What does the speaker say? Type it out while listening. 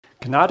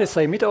Gnade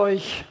sei mit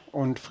euch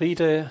und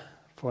Friede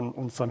von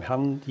unserem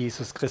Herrn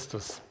Jesus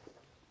Christus.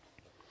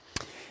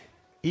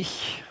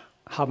 Ich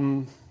habe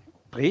einen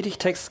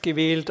Predigtext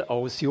gewählt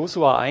aus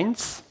Josua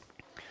 1,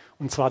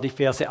 und zwar die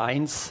Verse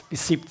 1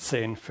 bis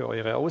 17 für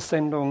eure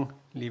Aussendung,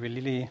 liebe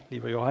Lilly,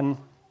 lieber Johann.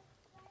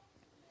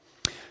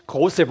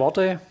 Große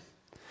Worte,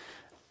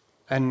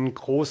 einen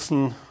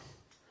großen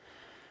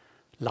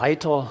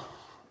Leiter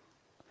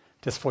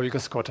des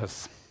Volkes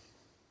Gottes.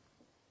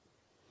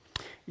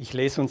 Ich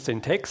lese uns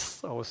den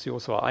Text aus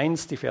Josua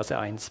 1, die Verse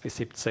 1 bis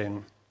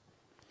 17.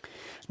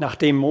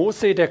 Nachdem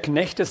Mose, der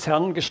Knecht des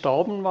Herrn,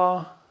 gestorben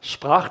war,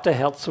 sprach der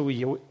Herr zu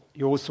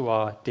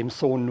Josua, dem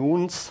Sohn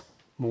Nuns,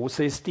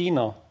 Moses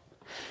Diener: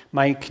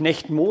 Mein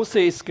Knecht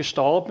Mose ist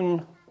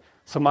gestorben,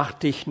 so mach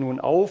dich nun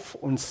auf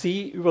und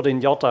sieh über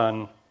den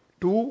Jordan,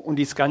 du und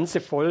das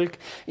ganze Volk,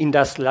 in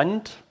das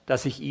Land,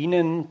 das ich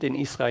ihnen, den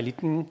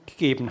Israeliten,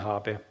 gegeben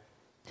habe.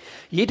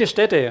 Jede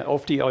Stätte,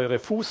 auf die eure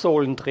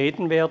Fußsohlen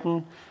treten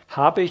werden,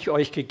 habe ich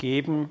euch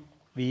gegeben,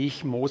 wie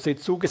ich Mose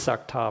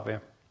zugesagt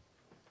habe.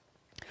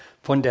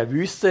 Von der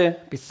Wüste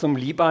bis zum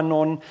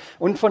Libanon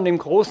und von dem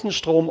großen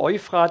Strom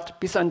Euphrat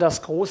bis an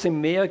das große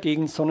Meer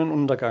gegen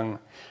Sonnenuntergang.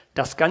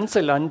 Das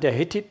ganze Land der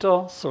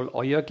Hethiter soll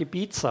euer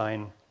Gebiet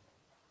sein.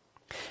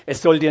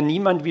 Es soll dir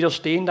niemand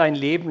widerstehen dein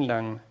Leben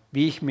lang.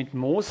 Wie ich mit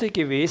Mose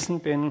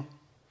gewesen bin,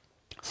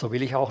 so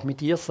will ich auch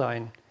mit dir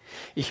sein.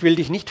 Ich will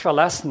dich nicht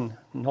verlassen,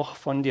 noch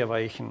von dir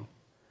weichen.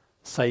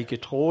 Sei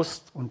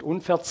getrost und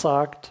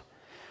unverzagt,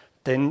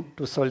 denn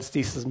du sollst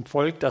diesem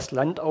Volk das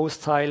Land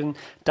austeilen,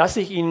 das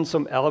ich ihnen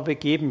zum Erbe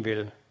geben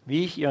will,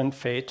 wie ich ihren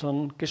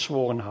Vätern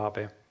geschworen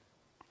habe.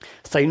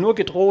 Sei nur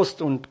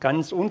getrost und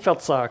ganz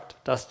unverzagt,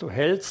 dass du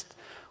hältst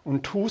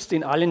und tust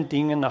in allen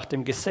Dingen nach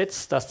dem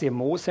Gesetz, das dir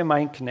Mose,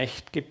 mein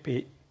Knecht,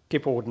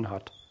 geboten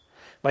hat.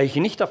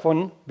 Weiche nicht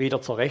davon,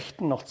 weder zur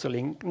Rechten noch zur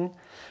Linken,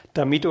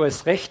 damit du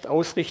es recht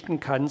ausrichten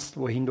kannst,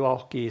 wohin du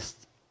auch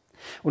gehst.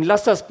 Und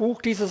lass das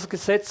Buch dieses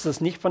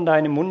Gesetzes nicht von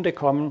deinem Munde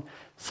kommen,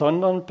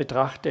 sondern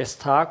betrachte es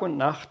Tag und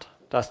Nacht,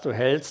 dass du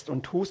hältst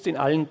und tust in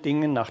allen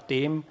Dingen nach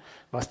dem,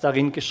 was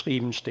darin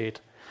geschrieben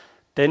steht.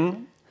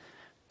 Denn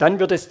dann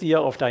wird es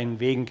dir auf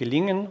deinen Wegen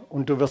gelingen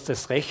und du wirst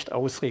es recht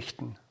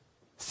ausrichten.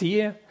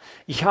 Siehe,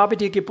 ich habe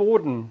dir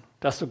geboten,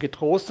 dass du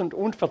getrost und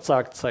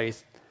unverzagt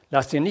seist.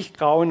 Lass dir nicht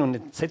grauen und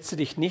entsetze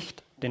dich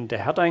nicht, denn der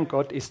Herr dein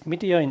Gott ist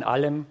mit dir in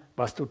allem,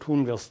 was du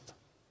tun wirst.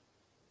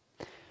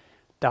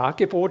 Da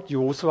gebot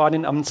Josua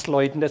den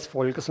Amtsleuten des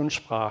Volkes und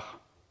sprach: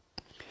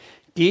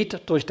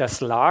 Geht durch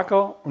das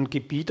Lager und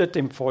gebietet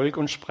dem Volk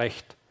und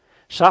sprecht: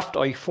 Schafft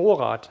euch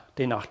Vorrat,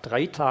 denn nach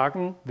 3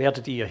 Tagen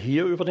werdet ihr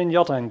hier über den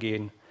Jordan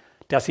gehen,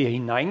 dass ihr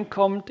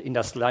hineinkommt in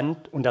das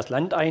Land und das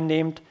Land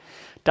einnehmt,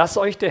 das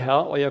euch der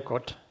Herr, euer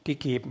Gott,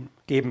 geben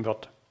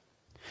wird.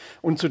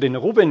 Und zu den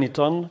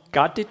Rubenitern,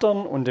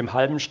 Gaditern und dem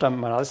halben Stamm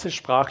Manasse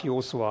sprach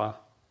Josua: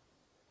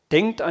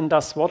 Denkt an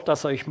das Wort,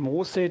 das euch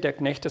Mose, der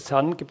Knecht des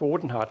Herrn,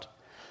 geboten hat.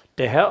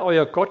 Der Herr,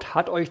 euer Gott,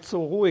 hat euch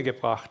zur Ruhe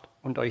gebracht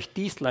und euch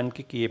dies Land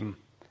gegeben.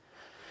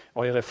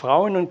 Eure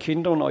Frauen und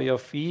Kinder und euer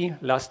Vieh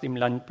lasst im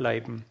Land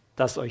bleiben,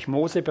 das euch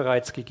Mose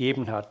bereits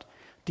gegeben hat,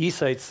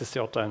 diesseits des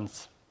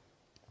Jordans.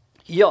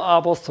 Ihr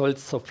aber sollt,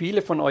 so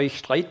viele von euch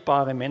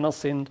streitbare Männer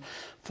sind,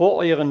 vor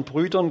euren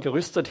Brüdern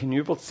gerüstet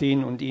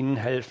hinüberziehen und ihnen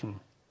helfen,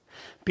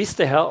 bis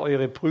der Herr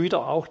eure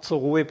Brüder auch zur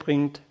Ruhe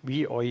bringt,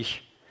 wie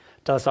euch,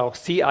 dass auch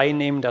sie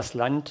einnehmen das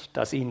Land,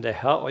 das ihnen der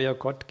Herr, euer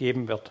Gott,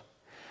 geben wird.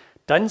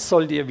 Dann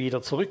sollt ihr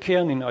wieder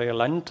zurückkehren in euer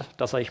Land,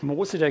 das euch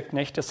Mose, der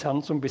Knecht des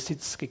Herrn, zum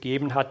Besitz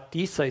gegeben hat,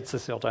 diesseits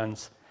des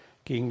Jordans,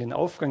 gegen den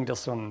Aufgang der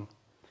Sonne.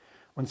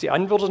 Und sie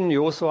antworteten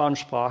Josua und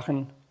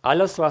sprachen: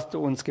 Alles, was du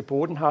uns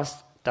geboten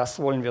hast, das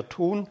wollen wir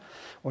tun,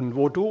 und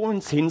wo du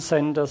uns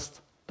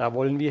hinsendest, da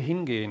wollen wir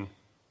hingehen.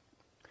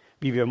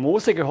 Wie wir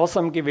Mose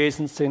gehorsam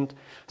gewesen sind,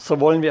 so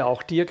wollen wir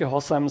auch dir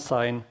gehorsam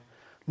sein.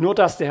 Nur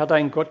dass der Herr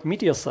dein Gott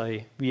mit dir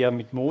sei, wie er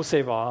mit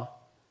Mose war,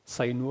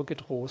 sei nur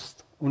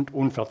getrost und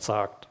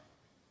unverzagt.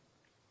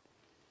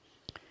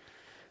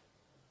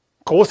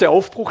 Große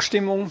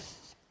Aufbruchsstimmung,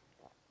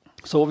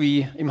 so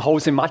wie im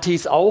Hause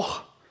Mattis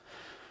auch.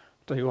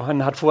 Der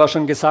Johann hat vorher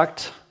schon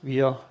gesagt,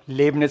 wir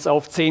leben jetzt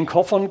auf 10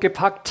 Koffern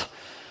gepackt,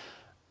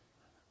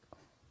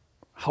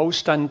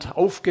 Hausstand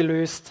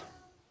aufgelöst.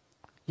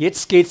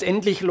 Jetzt geht's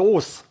endlich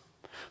los.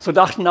 So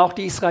dachten auch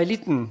die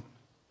Israeliten.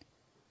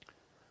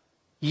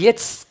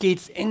 Jetzt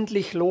geht's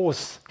endlich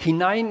los,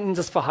 hinein in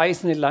das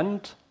verheißene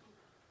Land.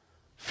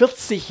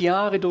 40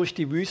 Jahre durch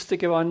die Wüste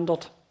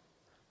gewandert.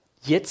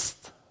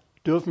 Jetzt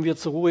dürfen wir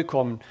zur Ruhe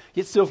kommen.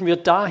 Jetzt dürfen wir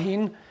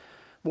dahin,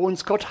 wo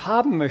uns Gott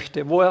haben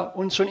möchte, wo er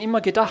uns schon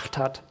immer gedacht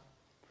hat.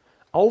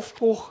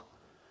 Aufbruch,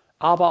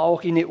 aber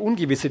auch in eine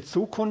ungewisse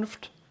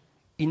Zukunft,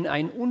 in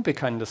ein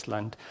unbekanntes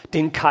Land.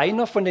 Denn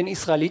keiner von den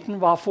Israeliten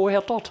war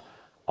vorher dort,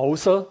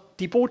 außer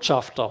die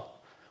Botschafter.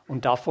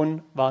 Und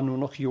davon waren nur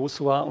noch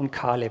Josua und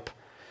Kaleb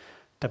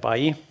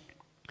dabei.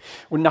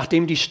 Und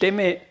nachdem die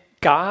Stämme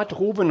Gad,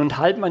 Ruben und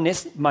halb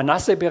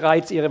Manasse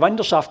bereits ihre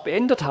Wanderschaft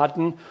beendet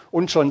hatten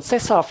und schon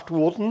sesshaft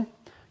wurden,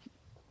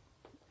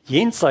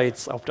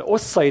 jenseits auf der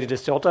Ostseite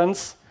des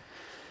Jordans,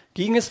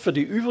 ging es für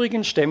die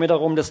übrigen Stämme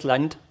darum, das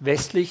Land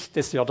westlich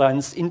des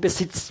Jordans in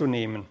Besitz zu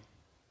nehmen.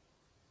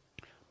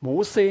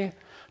 Mose,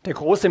 der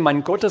große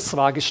Mann Gottes,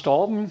 war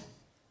gestorben.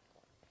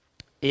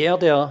 Er,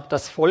 der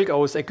das Volk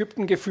aus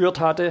Ägypten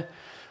geführt hatte,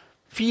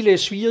 viele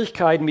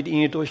Schwierigkeiten mit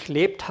ihnen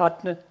durchlebt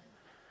hatte.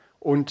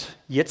 Und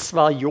jetzt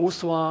war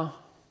Josua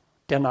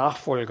der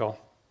Nachfolger.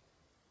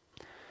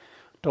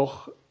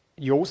 Doch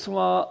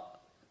Josua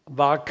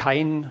war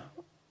keine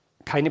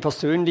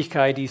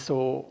Persönlichkeit, die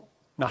so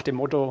nach dem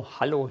Motto,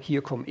 hallo,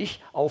 hier komme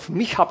ich, auf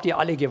mich habt ihr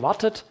alle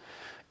gewartet,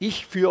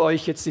 ich führe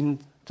euch jetzt in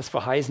das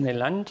verheißene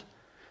Land,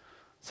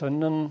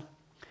 sondern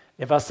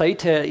er war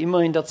seither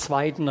immer in der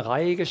zweiten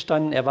Reihe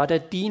gestanden, er war der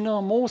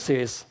Diener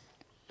Moses.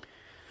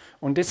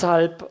 Und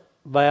deshalb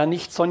war er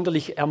nicht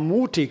sonderlich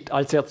ermutigt,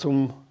 als er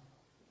zum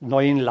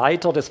neuen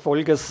Leiter des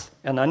Volkes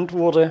ernannt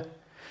wurde.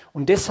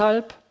 Und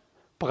deshalb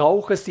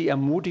braucht es die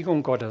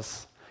Ermutigung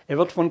Gottes. Er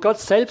wird von Gott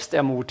selbst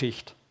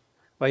ermutigt,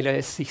 weil er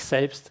es sich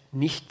selbst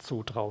nicht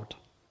zutraut.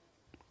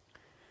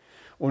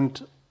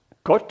 Und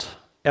Gott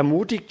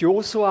ermutigt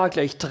Josua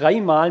gleich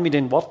 3-mal mit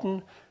den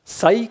Worten,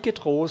 sei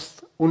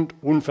getrost und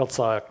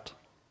unverzagt.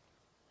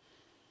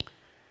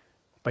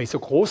 Bei so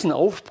großen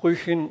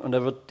Aufbrüchen, und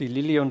da wird die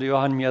Lilly und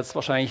Johann mir jetzt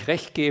wahrscheinlich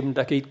recht geben,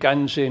 da geht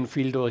ganz schön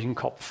viel durch den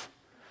Kopf.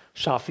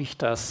 Schaffe ich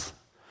das?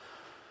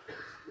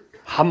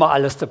 Haben wir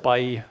alles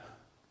dabei?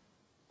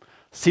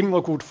 Sind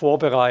wir gut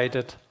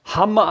vorbereitet?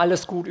 Haben wir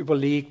alles gut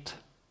überlegt?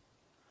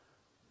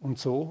 Und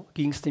so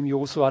ging es dem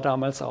Josua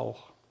damals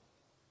auch.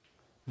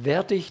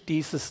 Werde ich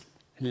dieses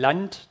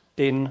Land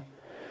den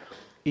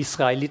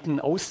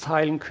Israeliten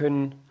austeilen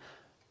können?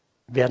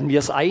 Werden wir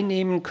es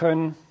einnehmen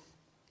können?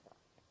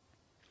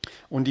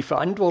 Und die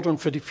Verantwortung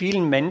für die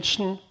vielen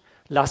Menschen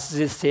lastet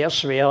sich sehr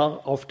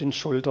schwer auf den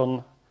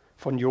Schultern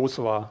von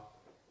Josua.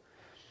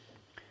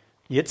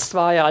 Jetzt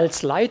war er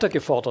als Leiter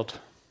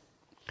gefordert.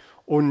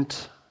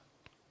 Und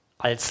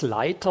als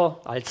Leiter,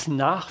 als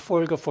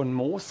Nachfolger von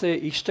Mose,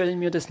 ich stelle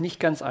mir das nicht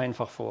ganz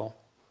einfach vor.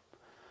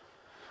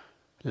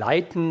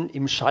 Leiten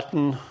im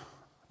Schatten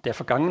der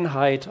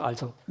Vergangenheit,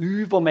 also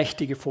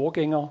übermächtige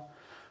Vorgänger,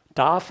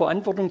 da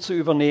Verantwortung zu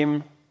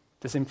übernehmen,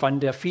 das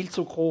empfand er viel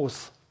zu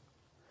groß.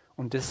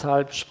 Und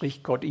deshalb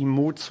spricht Gott ihm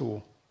Mut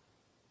zu.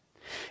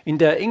 In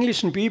der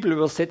englischen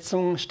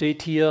Bibelübersetzung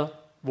steht hier,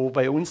 wo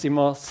bei uns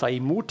immer sei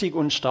mutig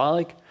und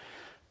stark,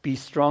 be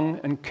strong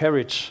and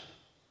courage.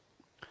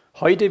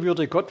 Heute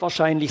würde Gott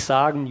wahrscheinlich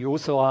sagen,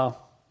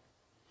 Josua,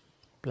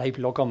 bleib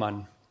locker,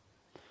 Mann.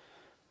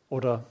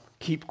 Oder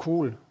keep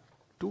cool,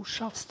 du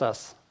schaffst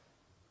das.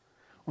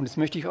 Und das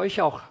möchte ich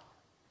euch auch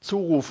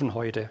zurufen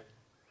heute.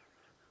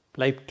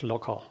 Bleibt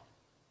locker.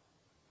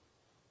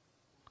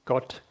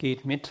 Gott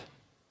geht mit.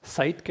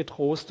 Seid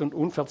getrost und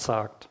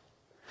unverzagt.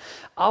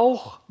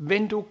 Auch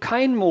wenn du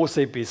kein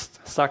Mose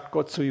bist, sagt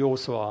Gott zu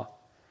Josua.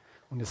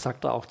 Und das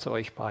sagt er auch zu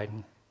euch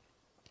beiden.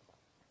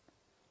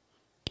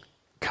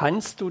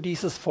 Kannst du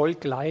dieses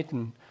Volk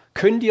leiten?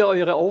 Könnt ihr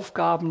eure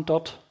Aufgaben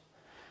dort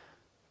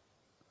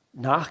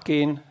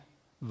nachgehen,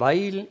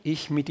 weil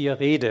ich mit dir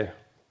rede,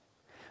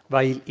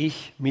 weil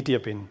ich mit dir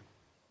bin?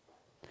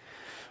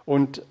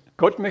 Und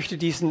Gott möchte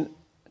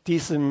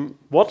diesem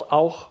Wort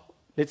auch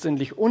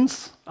letztendlich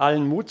uns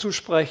allen Mut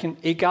zusprechen,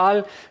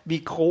 egal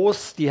wie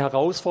groß die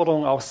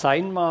Herausforderung auch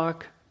sein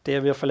mag,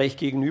 der wir vielleicht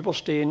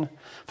gegenüberstehen,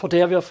 vor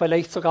der wir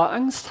vielleicht sogar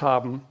Angst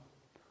haben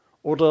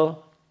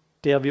oder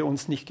der wir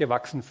uns nicht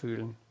gewachsen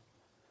fühlen.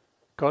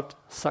 Gott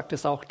sagt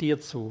es auch dir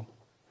zu.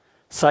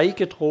 Sei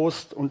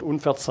getrost und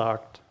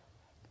unverzagt.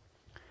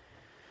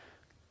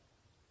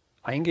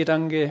 Ein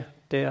Gedanke,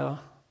 der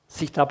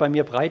sich da bei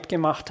mir breit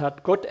gemacht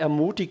hat, Gott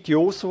ermutigt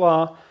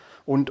Josua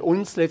und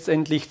uns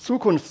letztendlich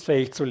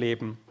zukunftsfähig zu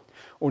leben.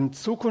 Und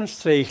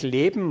zukunftsfähig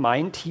leben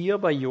meint hier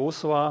bei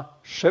Josua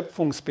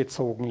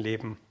schöpfungsbezogen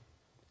leben.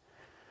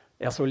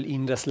 Er soll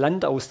ihnen das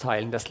Land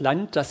austeilen, das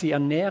Land, das sie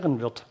ernähren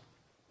wird.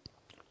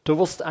 Du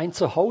wirst ein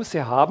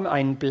Zuhause haben,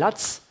 einen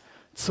Platz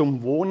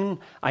zum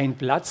Wohnen, einen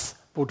Platz,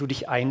 wo du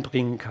dich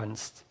einbringen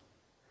kannst.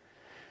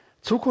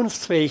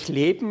 Zukunftsfähig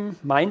leben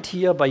meint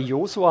hier bei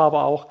Josua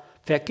aber auch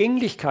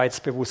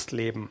vergänglichkeitsbewusst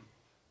leben.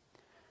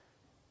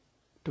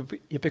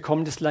 Ihr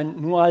bekommt das Land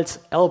nur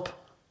als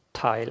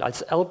Erbteil,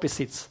 als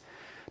Erbbesitz.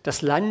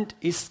 Das Land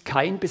ist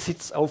kein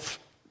Besitz auf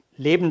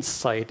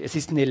Lebenszeit. Es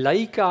ist eine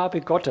Leihgabe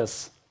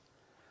Gottes.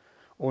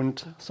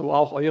 Und so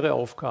auch eure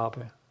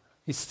Aufgabe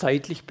ist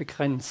zeitlich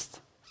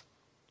begrenzt.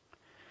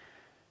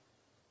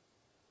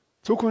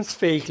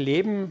 Zukunftsfähig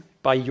leben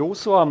bei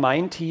Josua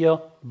meint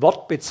hier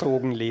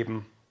wortbezogen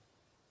leben.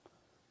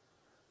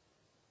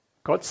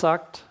 Gott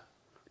sagt,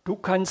 du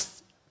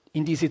kannst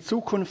in diese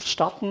Zukunft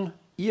starten,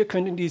 ihr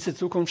könnt in diese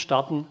Zukunft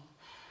starten,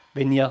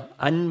 wenn ihr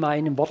an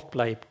meinem Wort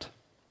bleibt.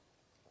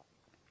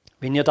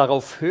 Wenn ihr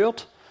darauf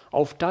hört,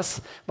 auf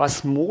das,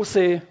 was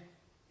Mose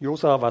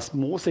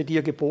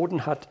dir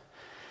geboten hat,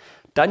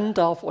 dann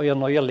darf euer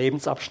neuer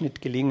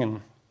Lebensabschnitt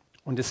gelingen.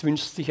 Und das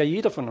wünscht sich ja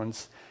jeder von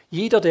uns.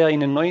 Jeder, der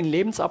in einen neuen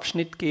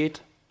Lebensabschnitt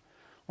geht,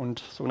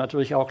 und so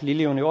natürlich auch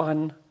Lilly und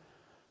Johann,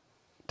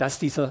 dass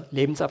dieser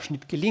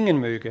Lebensabschnitt gelingen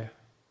möge.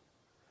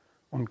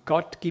 Und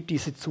Gott gibt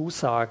diese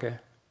Zusage,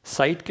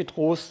 seid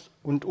getrost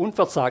und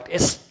unverzagt.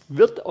 Es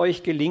wird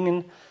euch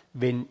gelingen,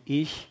 wenn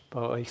ich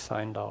bei euch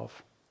sein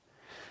darf.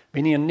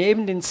 Wenn ihr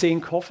neben den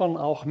 10 Koffern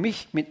auch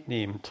mich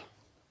mitnehmt.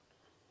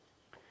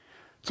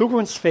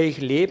 Zukunftsfähig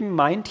leben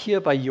meint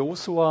hier bei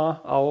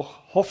Josua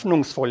auch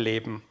hoffnungsvoll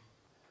leben.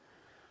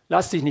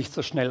 Lass dich nicht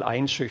so schnell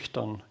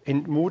einschüchtern,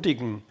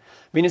 entmutigen,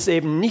 wenn es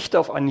eben nicht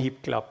auf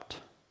Anhieb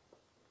klappt.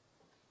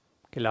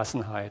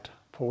 Gelassenheit,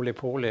 Pole,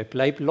 Pole,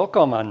 bleib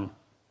locker, Mann.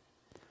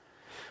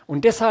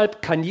 Und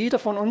deshalb kann jeder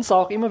von uns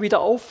auch immer wieder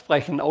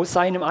aufbrechen aus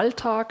seinem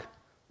Alltag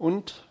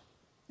und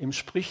im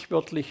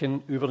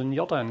Sprichwörtlichen über den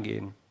Jordan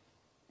gehen.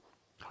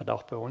 Hat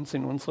auch bei uns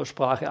in unserer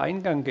Sprache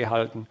Eingang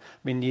gehalten.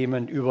 Wenn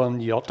jemand über den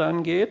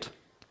Jordan geht,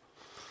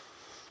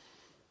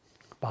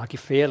 war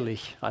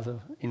gefährlich. Also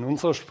in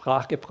unserem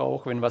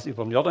Sprachgebrauch, wenn was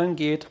über den Jordan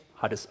geht,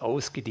 hat es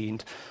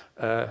ausgedient,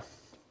 hat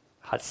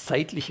das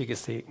Zeitliche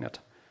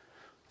gesegnet.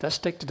 Das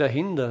steckte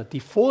dahinter, die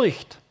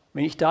Furcht.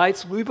 Wenn ich da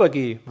jetzt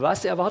rübergehe,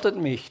 was erwartet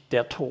mich?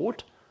 Der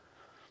Tod?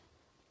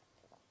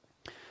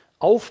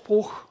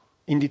 Aufbruch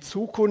in die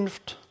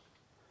Zukunft,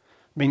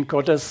 wenn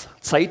Gottes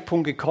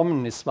Zeitpunkt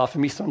gekommen ist, war für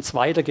mich so ein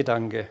zweiter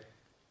Gedanke.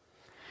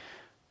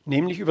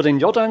 Nämlich über den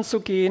Jordan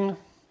zu gehen,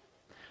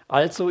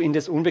 also in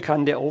das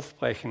Unbekannte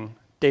aufbrechen,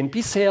 den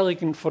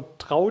bisherigen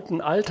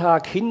vertrauten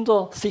Alltag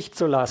hinter sich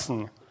zu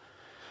lassen.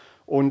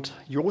 Und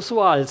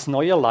Josua als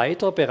neuer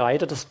Leiter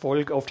bereitet das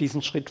Volk auf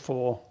diesen Schritt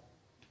vor.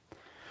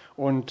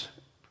 Und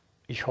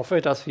ich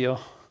hoffe, dass wir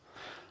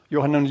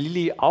Johann und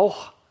Lilly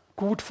auch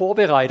gut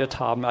vorbereitet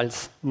haben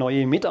als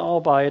neue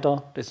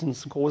Mitarbeiter. Das ist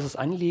uns ein großes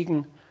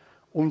Anliegen,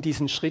 um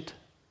diesen Schritt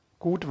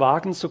gut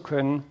wagen zu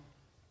können.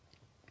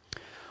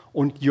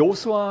 Und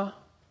Josua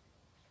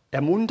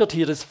ermuntert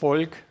hier das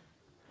Volk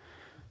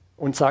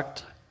und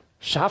sagt,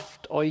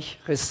 schafft euch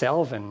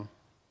Reserven.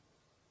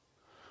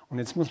 Und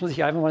jetzt muss man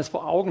sich einfach mal das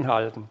vor Augen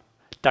halten.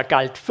 Da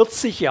galt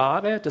 40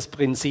 Jahre das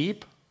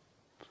Prinzip,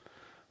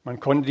 man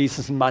konnte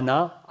dieses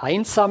Manna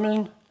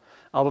einsammeln,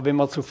 aber wenn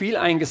man zu viel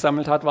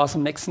eingesammelt hat, war es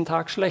am nächsten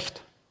Tag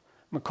schlecht.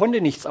 Man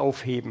konnte nichts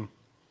aufheben.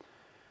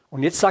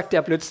 Und jetzt sagt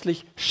er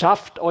plötzlich,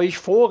 schafft euch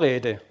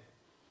Vorräte.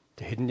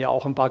 Da hätten ja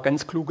auch ein paar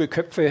ganz kluge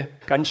Köpfe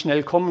ganz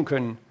schnell kommen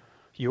können.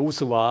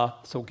 Josua,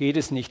 so geht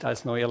es nicht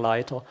als neuer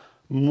Leiter.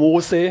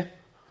 Mose,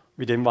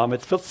 mit dem waren wir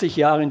jetzt 40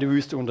 Jahre in der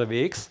Wüste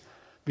unterwegs.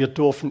 Wir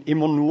durften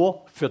immer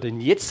nur für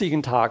den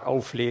jetzigen Tag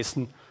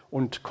auflesen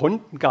und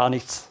konnten gar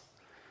nichts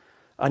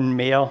an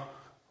mehr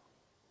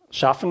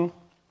schaffen.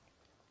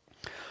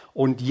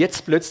 Und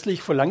jetzt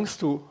plötzlich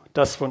verlangst du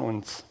das von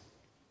uns.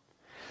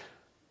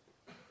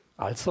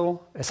 Also,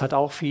 es hat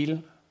auch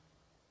viel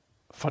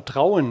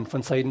Vertrauen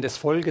von Seiten des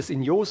Volkes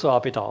in Josua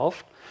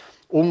bedarf,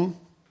 um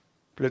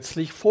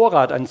plötzlich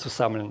Vorrat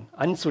anzusammeln,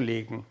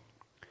 anzulegen.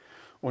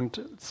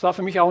 Und es war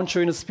für mich auch ein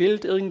schönes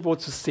Bild, irgendwo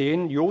zu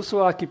sehen,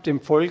 Josua gibt dem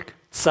Volk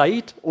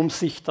Zeit, um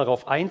sich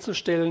darauf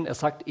einzustellen. Er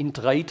sagt, in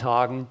 3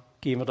 Tagen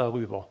gehen wir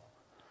darüber.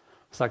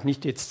 Er sagt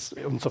nicht jetzt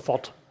und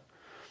sofort.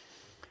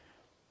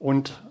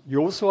 Und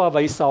Josua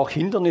weist auch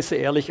Hindernisse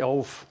ehrlich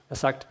auf. Er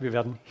sagt, wir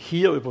werden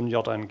hier über den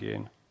Jordan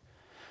gehen.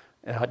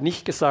 Er hat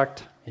nicht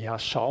gesagt, ja,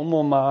 schauen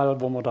wir mal,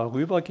 wo wir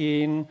darüber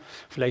gehen.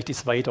 Vielleicht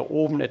ist weiter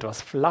oben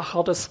etwas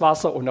flacher das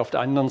Wasser und auf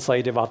der anderen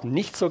Seite warten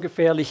nicht so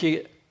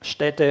gefährliche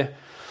Städte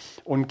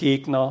und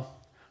Gegner.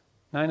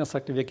 Nein, er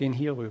sagte, wir gehen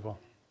hier rüber.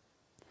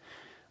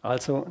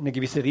 Also eine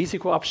gewisse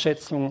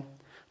Risikoabschätzung.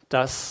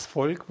 Das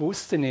Volk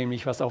wusste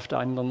nämlich, was auf der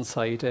anderen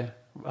Seite,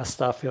 was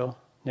da für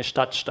eine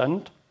Stadt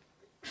stand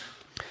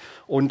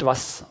und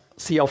was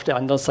sie auf der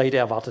anderen Seite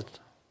erwartet.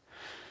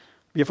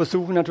 Wir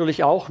versuchen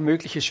natürlich auch,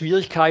 mögliche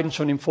Schwierigkeiten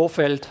schon im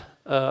Vorfeld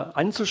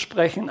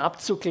anzusprechen,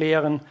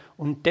 abzuklären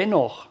und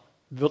dennoch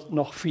wird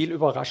noch viel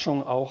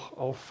Überraschung auch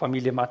auf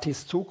Familie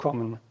Mattis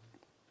zukommen.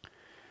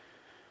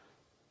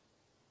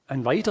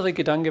 Ein weiterer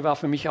Gedanke war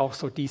für mich auch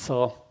so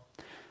dieser,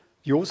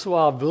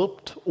 Josua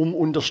wirbt um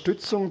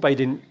Unterstützung bei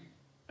den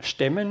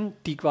Stämmen,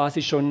 die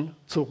quasi schon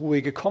zur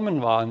Ruhe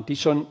gekommen waren, die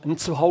schon ein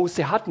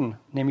Zuhause hatten,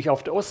 nämlich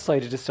auf der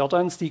Ostseite des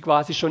Jordans, die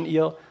quasi schon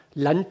ihr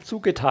Land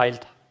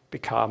zugeteilt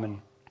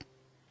bekamen.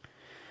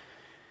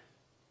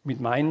 Mit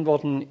meinen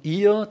Worten,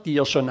 ihr, die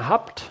ihr schon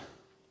habt,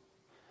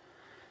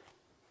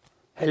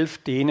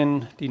 helft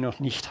denen, die noch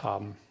nicht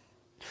haben.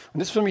 Und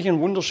das ist für mich ein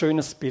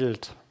wunderschönes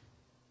Bild.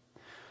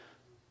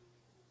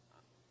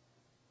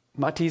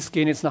 Mattis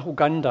gehen jetzt nach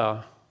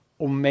Uganda,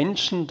 um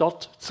Menschen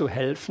dort zu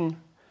helfen,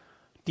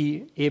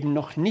 die eben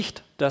noch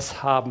nicht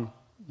das haben,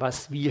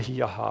 was wir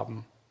hier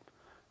haben.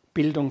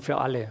 Bildung für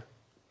alle,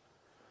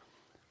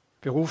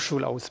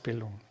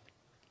 Berufsschulausbildung,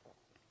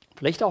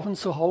 vielleicht auch ein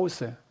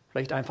Zuhause,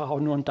 vielleicht einfach auch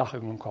nur ein Dach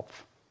über dem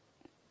Kopf.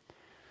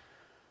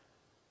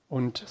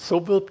 Und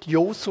so wirbt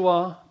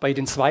Josua bei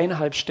den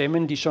 2,5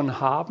 Stämmen, die schon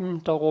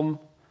haben, darum,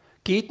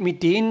 geht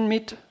mit denen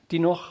mit, die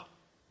noch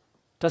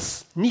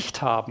das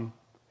nicht haben.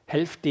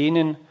 Helft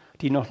denen,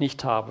 die noch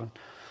nicht haben.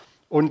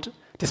 Und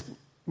das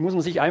muss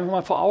man sich einfach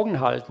mal vor Augen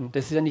halten.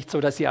 Das ist ja nicht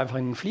so, dass sie einfach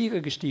in den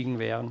Flieger gestiegen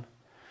wären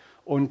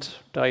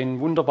und da in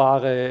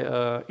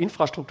wunderbare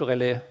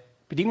infrastrukturelle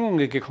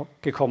Bedingungen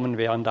gekommen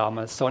wären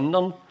damals,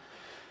 sondern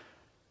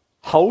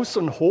Haus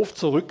und Hof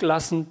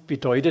zurücklassen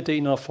bedeutete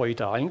in einer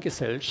feudalen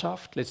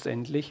Gesellschaft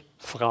letztendlich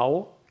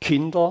Frau,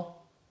 Kinder,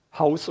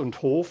 Haus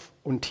und Hof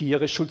und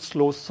Tiere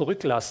schutzlos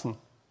zurücklassen.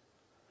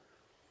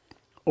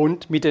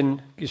 Und mit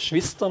den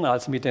Geschwistern,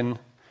 also mit den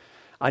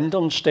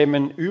anderen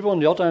Stämmen, über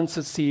den Jordan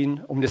zu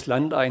ziehen, um das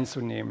Land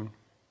einzunehmen.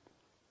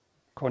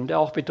 Konnte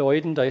auch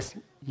bedeuten, da ist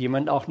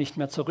jemand auch nicht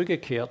mehr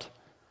zurückgekehrt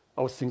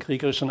aus den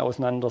kriegerischen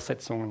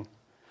Auseinandersetzungen.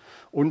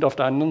 Und auf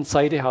der anderen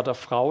Seite hat er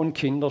Frauen und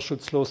Kinder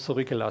schutzlos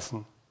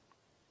zurückgelassen.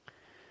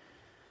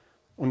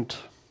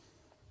 Und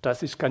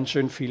das ist ganz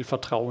schön viel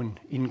Vertrauen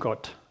in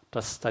Gott,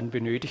 das dann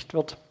benötigt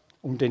wird,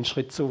 um den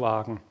Schritt zu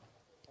wagen.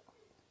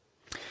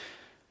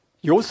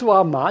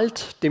 Josua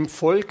malt dem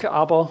Volk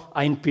aber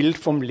ein Bild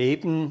vom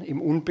Leben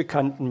im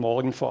unbekannten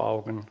Morgen vor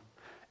Augen.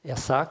 Er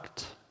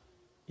sagt,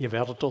 ihr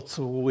werdet dort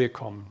zur Ruhe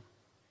kommen.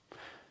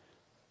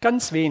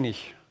 Ganz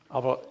wenig,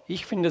 aber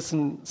ich finde es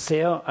ein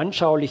sehr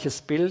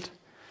anschauliches Bild,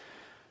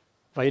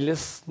 weil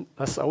es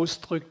was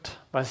ausdrückt,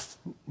 was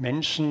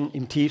Menschen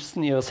im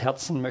tiefsten ihres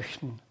Herzens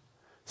möchten.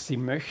 Sie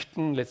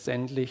möchten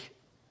letztendlich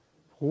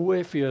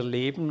Ruhe für ihr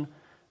Leben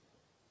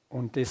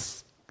und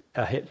das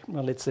erhält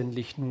man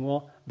letztendlich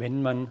nur,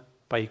 wenn man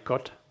bei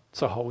Gott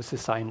zu Hause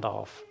sein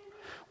darf.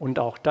 Und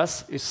auch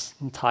das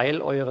ist ein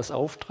Teil eures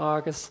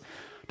Auftrages,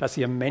 dass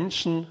ihr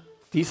Menschen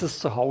dieses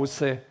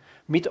Zuhause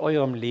mit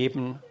eurem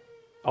Leben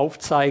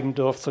aufzeigen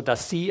dürft,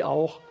 sodass sie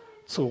auch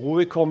zur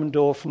Ruhe kommen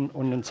dürfen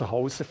und ein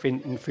Zuhause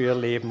finden für ihr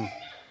Leben.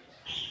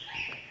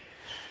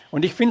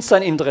 Und ich finde es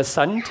dann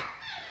interessant,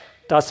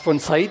 dass von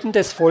Seiten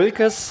des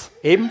Volkes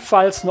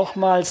ebenfalls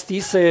nochmals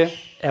diese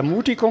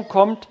Ermutigung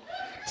kommt,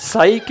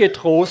 sei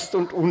getrost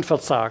und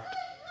unverzagt.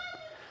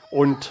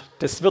 Und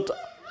das wird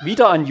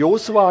wieder an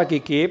Josua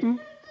gegeben.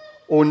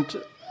 Und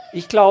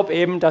ich glaube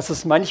eben, dass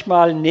es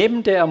manchmal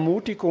neben der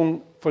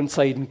Ermutigung von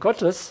Seiten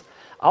Gottes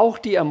auch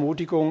die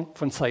Ermutigung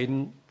von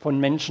Seiten von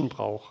Menschen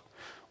braucht.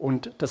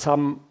 Und das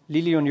haben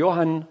Lilly und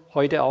Johann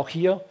heute auch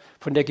hier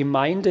von der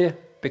Gemeinde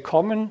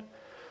bekommen.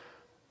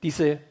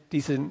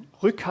 Diesen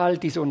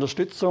Rückhalt, diese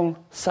Unterstützung,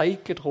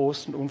 seid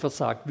getrost und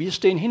unversagt. Wir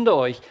stehen hinter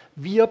euch,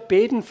 wir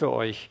beten für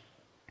euch.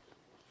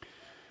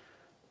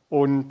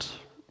 Und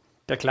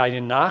der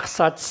kleine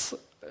Nachsatz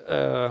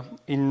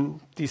in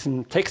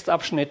diesem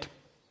Textabschnitt: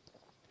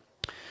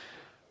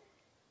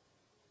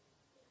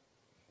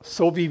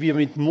 So wie wir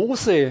mit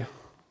Mose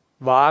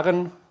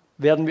waren,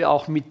 werden wir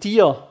auch mit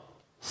dir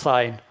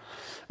sein.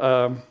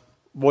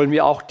 Wollen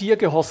wir auch dir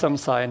gehorsam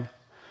sein?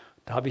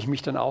 Da habe ich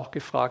mich dann auch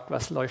gefragt,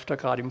 was läuft da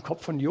gerade im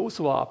Kopf von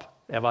Josua ab?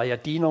 Er war ja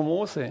Diener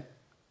Mose.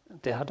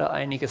 Der hat da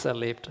einiges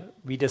erlebt,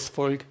 wie das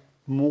Volk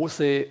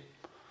Mose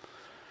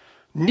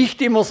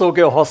nicht immer so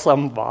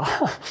gehorsam war.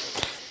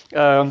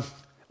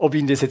 Ob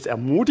ihn das jetzt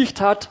ermutigt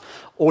hat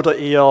oder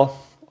eher,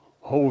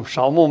 oh,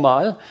 schauen wir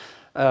mal,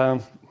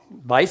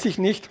 weiß ich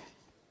nicht.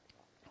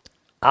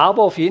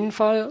 Aber auf jeden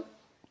Fall,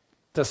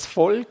 das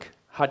Volk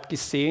hat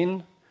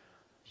gesehen,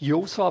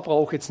 Josua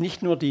braucht jetzt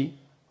nicht nur die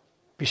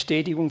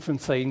Bestätigung von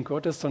Seiten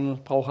Gottes,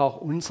 sondern braucht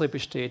auch unsere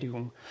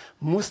Bestätigung.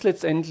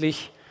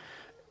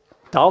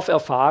 Darf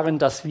erfahren,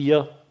 dass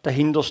wir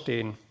dahinter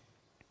stehen.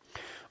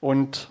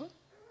 Und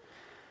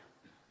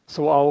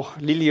so auch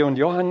Lilly und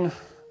Johann,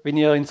 wenn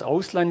ihr ins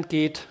Ausland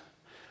geht,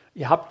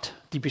 ihr habt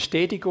die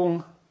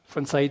Bestätigung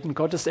von Seiten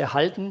Gottes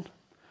erhalten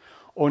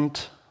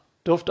und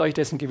dürft euch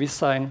dessen gewiss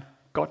sein,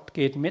 Gott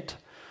geht mit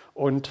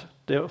und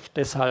dürft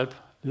deshalb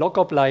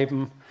locker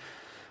bleiben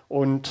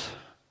und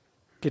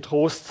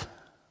getrost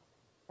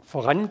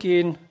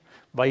vorangehen,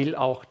 weil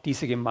auch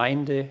diese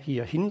Gemeinde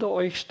hier hinter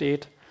euch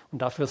steht.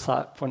 Und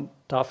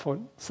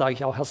davon sage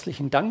ich auch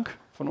herzlichen Dank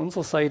von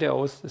unserer Seite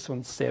aus. Das ist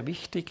uns sehr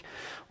wichtig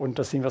und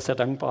da sind wir sehr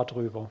dankbar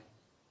drüber.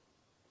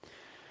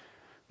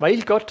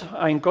 Weil Gott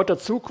ein Gott der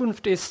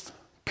Zukunft ist,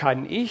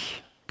 kann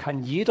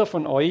jeder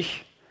von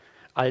euch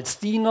als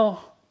Diener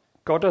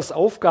Gottes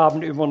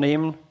Aufgaben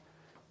übernehmen,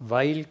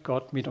 weil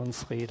Gott mit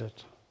uns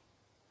redet.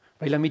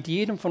 Weil er mit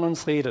jedem von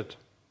uns redet.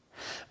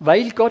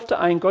 Weil Gott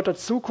ein Gott der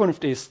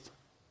Zukunft ist,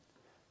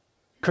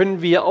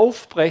 können wir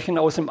aufbrechen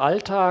aus dem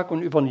Alltag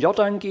und über den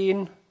Jordan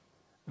gehen,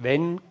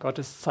 wenn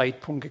Gottes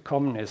Zeitpunkt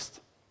gekommen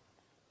ist.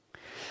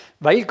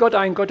 Weil Gott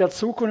ein Gott der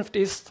Zukunft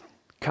ist,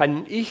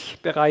 kann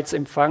ich bereits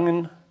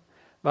empfangen,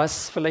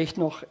 was vielleicht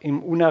noch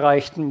im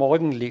unerreichten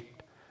Morgen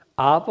liegt,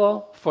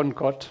 aber von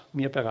Gott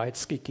mir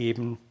bereits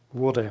gegeben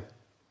wurde.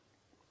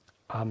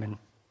 Amen.